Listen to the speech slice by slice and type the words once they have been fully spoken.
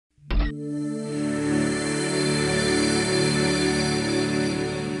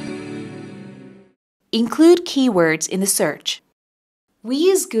Include keywords in the search. We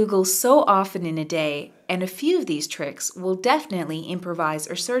use Google so often in a day, and a few of these tricks will definitely improvise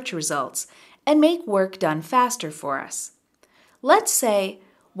our search results and make work done faster for us. Let's say,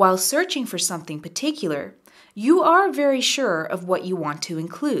 while searching for something particular, you are very sure of what you want to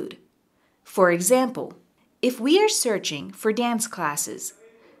include. For example, if we are searching for dance classes,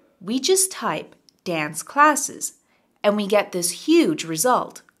 we just type dance classes and we get this huge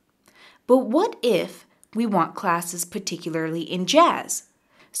result. But what if we want classes particularly in jazz?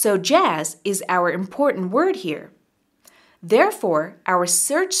 So jazz is our important word here. Therefore, our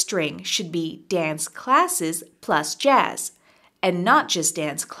search string should be dance classes plus jazz, and not just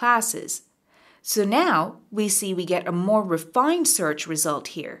dance classes. So now we see we get a more refined search result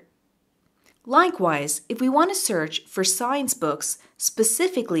here. Likewise, if we want to search for science books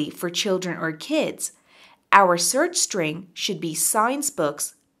specifically for children or kids, our search string should be science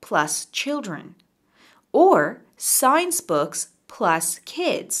books plus children, or science books plus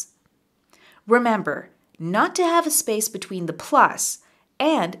kids. Remember, not to have a space between the plus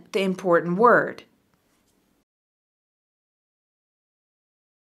and the important word.